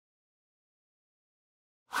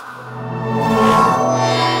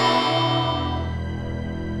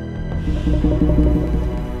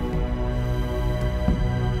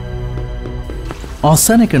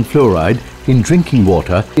Arsenic and fluoride in drinking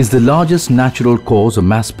water is the largest natural cause of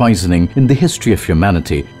mass poisoning in the history of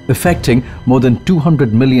humanity, affecting more than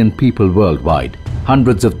 200 million people worldwide.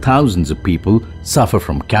 Hundreds of thousands of people suffer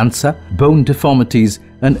from cancer, bone deformities,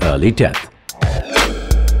 and early death.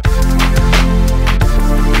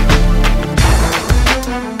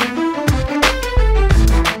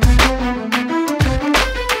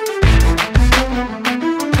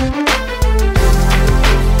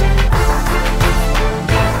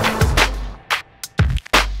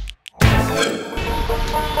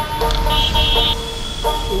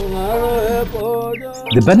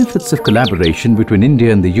 The benefits of collaboration between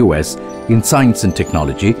India and the US in science and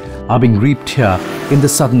technology are being reaped here in the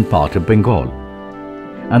southern part of Bengal.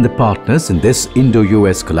 And the partners in this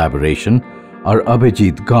Indo-US collaboration are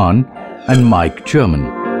Abhijit Gan and Mike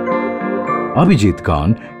German. Abhijit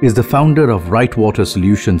Gan is the founder of Right Water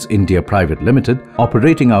Solutions India Private Limited,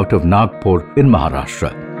 operating out of Nagpur in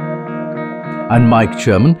Maharashtra. And Mike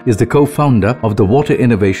German is the co-founder of the Water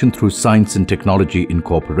Innovation Through Science and Technology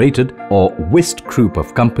Incorporated, or WIST group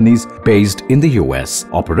of companies based in the US,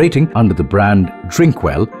 operating under the brand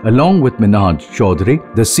Drinkwell, along with Minhaj Chaudhary,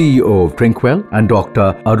 the CEO of Drinkwell, and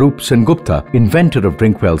Dr. Arup Sengupta, inventor of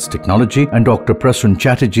Drinkwell's technology, and Dr. Prasun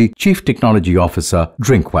Chatterjee, Chief Technology Officer,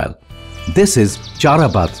 Drinkwell. This is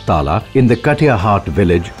Charabat Tala in the Katiyaghat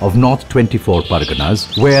village of North 24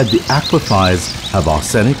 Parganas, where the aquifers have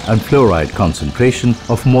arsenic and fluoride concentration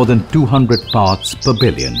of more than 200 parts per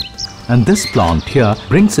billion. And this plant here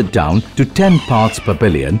brings it down to 10 parts per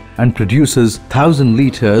billion and produces 1000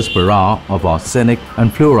 liters per hour of arsenic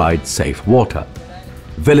and fluoride safe water.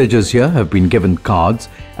 Villagers here have been given cards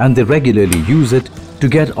and they regularly use it to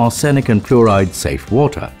get arsenic and fluoride safe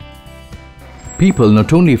water. People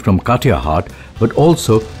not only from Katiyaghat but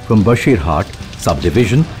also from Bashirhat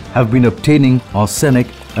subdivision have been obtaining arsenic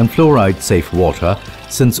and fluoride safe water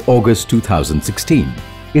since August 2016.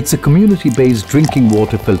 It's a community-based drinking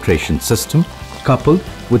water filtration system coupled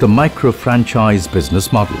with a micro-franchise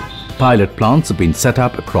business model. Pilot plants have been set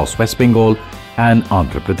up across West Bengal and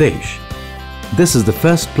Andhra Pradesh. This is the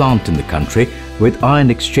first plant in the country with ion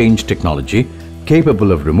exchange technology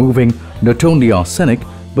capable of removing not only arsenic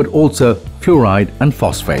but also fluoride and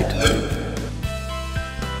phosphate.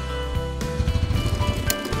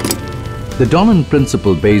 The Donnan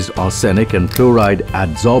principle-based arsenic and fluoride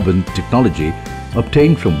adsorbent technology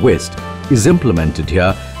obtained from WIST is implemented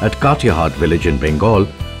here at Katiyaghat village in Bengal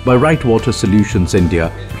by Right Water Solutions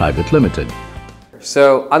India Private Limited.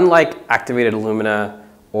 So unlike activated alumina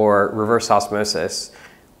or reverse osmosis,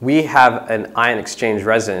 we have an ion exchange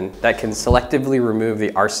resin that can selectively remove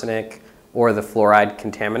the arsenic or the fluoride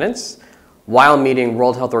contaminants while meeting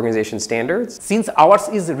World Health Organization standards. Since ours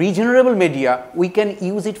is regenerable media, we can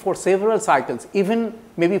use it for several cycles, even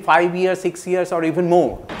maybe 5 years, 6 years, or even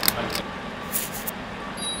more.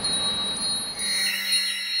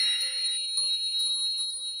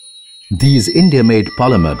 These India-made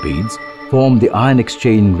polymer beads form the ion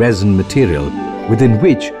exchange resin material within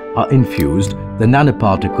which are infused the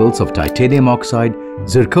nanoparticles of titanium oxide,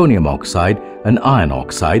 zirconium oxide, and iron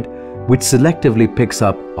oxide, which selectively picks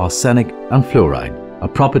up arsenic and fluoride, a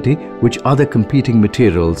property which other competing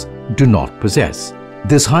materials do not possess.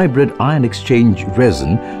 This hybrid ion exchange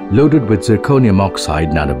resin loaded with zirconium oxide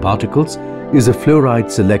nanoparticles is a fluoride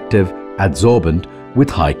selective adsorbent with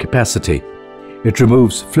high capacity. It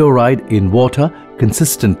removes fluoride in water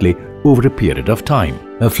consistently over a period of time.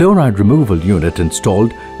 A fluoride removal unit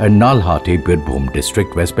installed at Nalhati, Birbhum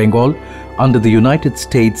district, West Bengal, under the United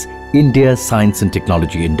States India Science and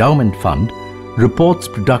Technology Endowment Fund, reports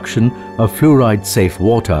production of fluoride-safe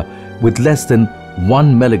water with less than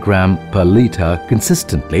 1 milligram per liter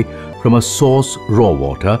consistently from a source raw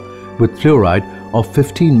water with fluoride of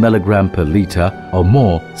 15 milligram per liter or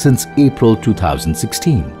more since April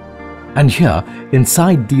 2016. And here,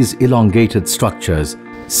 inside these elongated structures,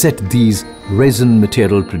 set these resin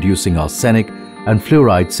material producing arsenic and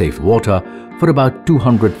fluoride safe water for about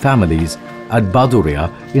 200 families at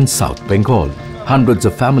Baduria in South Bengal. Hundreds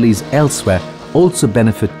of families elsewhere also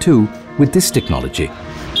benefit too with this technology.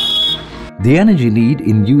 The energy need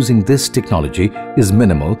in using this technology is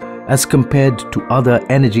minimal as compared to other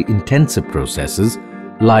energy-intensive processes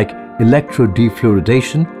like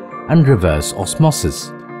electrodefluoridation and reverse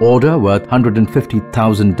osmosis. Order worth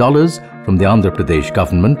 $150,000 from the Andhra Pradesh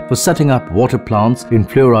government for setting up water plants in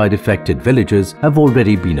fluoride-affected villages have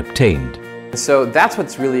already been obtained. So that's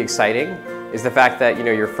what's really exciting, is the fact that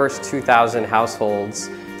your first 2,000 households,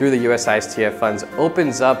 through the USISTF funds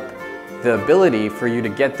opens up the ability for you to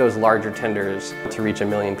get those larger tenders to reach 1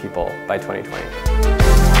 million people by 2020.